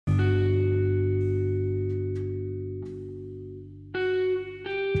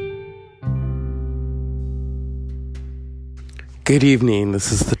Good evening,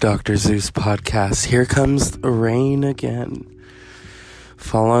 this is the Dr. Zeus podcast. Here comes the rain again,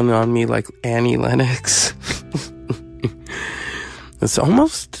 falling on me like Annie Lennox. It's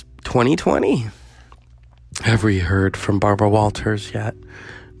almost 2020. Have we heard from Barbara Walters yet?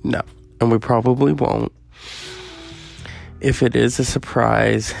 No, and we probably won't. If it is a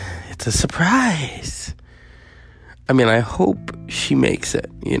surprise, it's a surprise. I mean, I hope she makes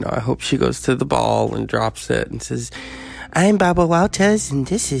it. I hope she goes to the ball and drops it and says, "I'm Barbara Walters and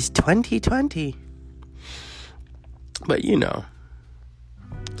this is 2020. But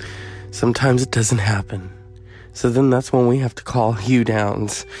sometimes it doesn't happen. So then that's when we have to call Hugh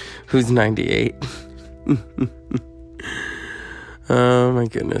Downs, who's 98. Oh my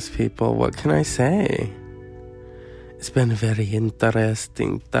goodness, people. What can I say? It's been a very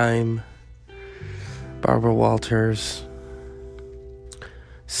interesting time. Barbara Walters,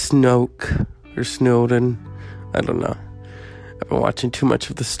 Snoke or Snowden, I don't know. I've been watching too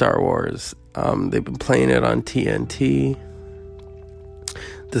much of the Star Wars. They've been playing it on TNT.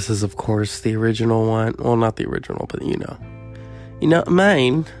 This is, of course, the original one. Well, not the original, but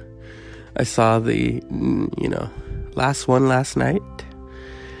mine. I saw the, last one last night.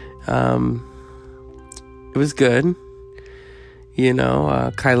 It was good.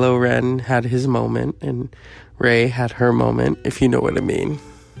 Kylo Ren had his moment and Rey had her moment, if you know what I mean.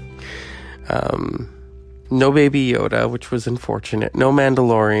 No Baby Yoda, which was unfortunate. No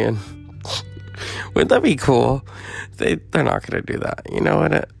Mandalorian. Wouldn't that be cool? They're not going to do that. You know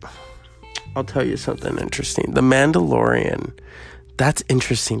what? I'll tell you something interesting. The Mandalorian, that's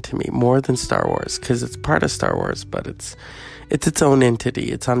interesting to me more than Star Wars because it's part of Star Wars, but it's its own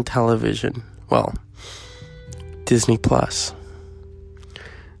entity. It's on television. Well, Disney Plus.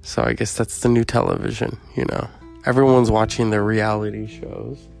 So I guess that's the new television, Everyone's watching their reality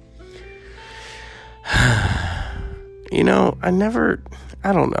shows.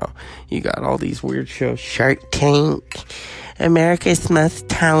 I don't know. You got all these weird shows. Shark Tank, America's Most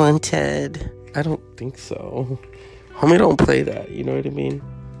Talented. I don't think so. Homie, don't play that. You know what I mean?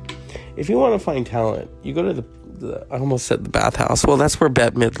 If you want to find talent, you go to the I almost said the bathhouse. Well, that's where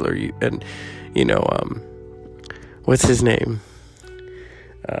Bette Midler and, what's his name?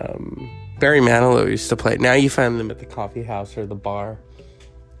 Barry Manilow used to play. Now you find them at the coffee house or the bar.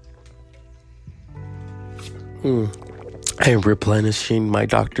 I am replenishing my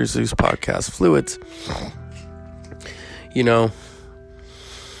Dr. Zeus podcast fluids. I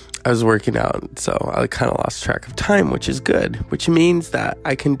was working out, so I kind of lost track of time, which is good, which means that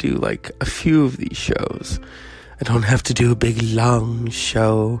I can do like a few of these shows. I don't have to do a big long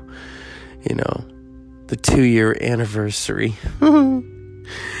show, the 2-year anniversary.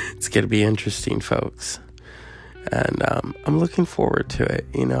 It's going to be interesting, folks. And I'm looking forward to it.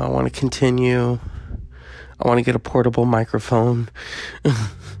 I want to continue. I want to get a portable microphone. I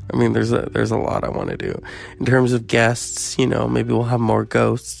mean, there's a lot I want to do. In terms of guests, maybe we'll have more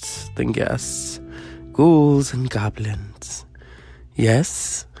ghosts than guests. Ghouls and goblins.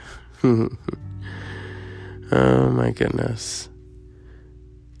 Yes? Oh my goodness.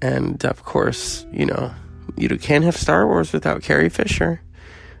 And of course, you can't have Star Wars without Carrie Fisher.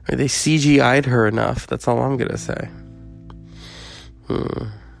 Or they CGI'd her enough. That's all I'm going to say.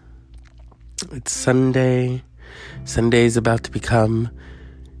 It's Sunday. Sunday's about to become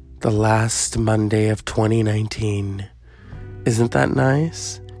the last Monday of 2019. Isn't that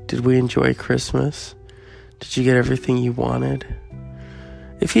nice? Did we enjoy Christmas? Did you get everything you wanted?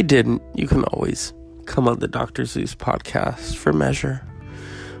 If you didn't, you can always come on the Dr. Zeus podcast for measure.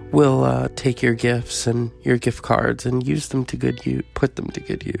 We'll take your gifts and your gift cards and use them to good use. Put them to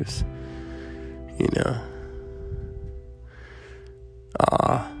good use.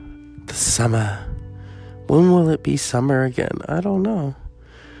 The summer. When will it be summer again? I don't know.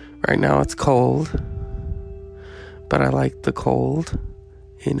 Right now it's cold. But I like the cold.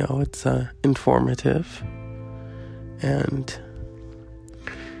 It's informative. And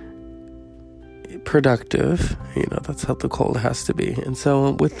productive. That's how the cold has to be. And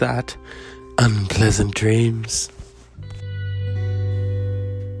so with that, unpleasant dreams.